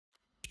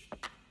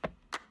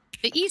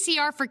The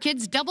ECR for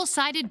Kids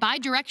double-sided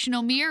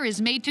bi-directional mirror is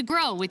made to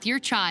grow with your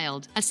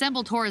child.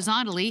 Assembled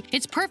horizontally,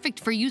 it's perfect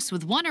for use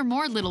with one or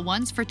more little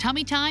ones for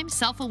tummy time,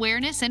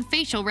 self-awareness, and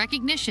facial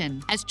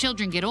recognition. As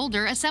children get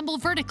older, assemble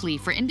vertically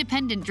for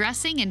independent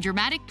dressing and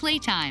dramatic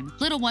playtime.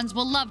 Little ones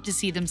will love to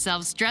see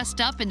themselves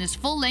dressed up in this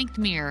full-length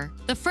mirror.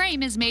 The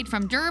frame is made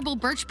from durable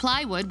birch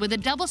plywood with a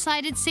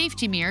double-sided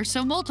safety mirror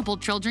so multiple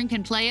children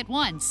can play at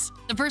once.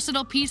 The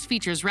versatile piece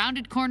features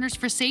rounded corners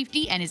for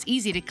safety and is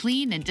easy to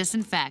clean and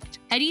disinfect.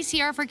 At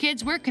ECR for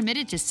Kids, we're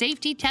committed to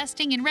safety,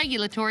 testing, and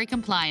regulatory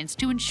compliance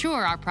to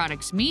ensure our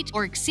products meet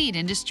or exceed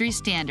industry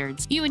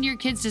standards. You and your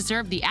kids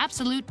deserve the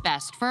absolute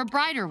best for a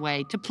brighter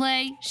way to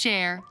play,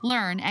 share,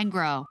 learn, and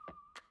grow.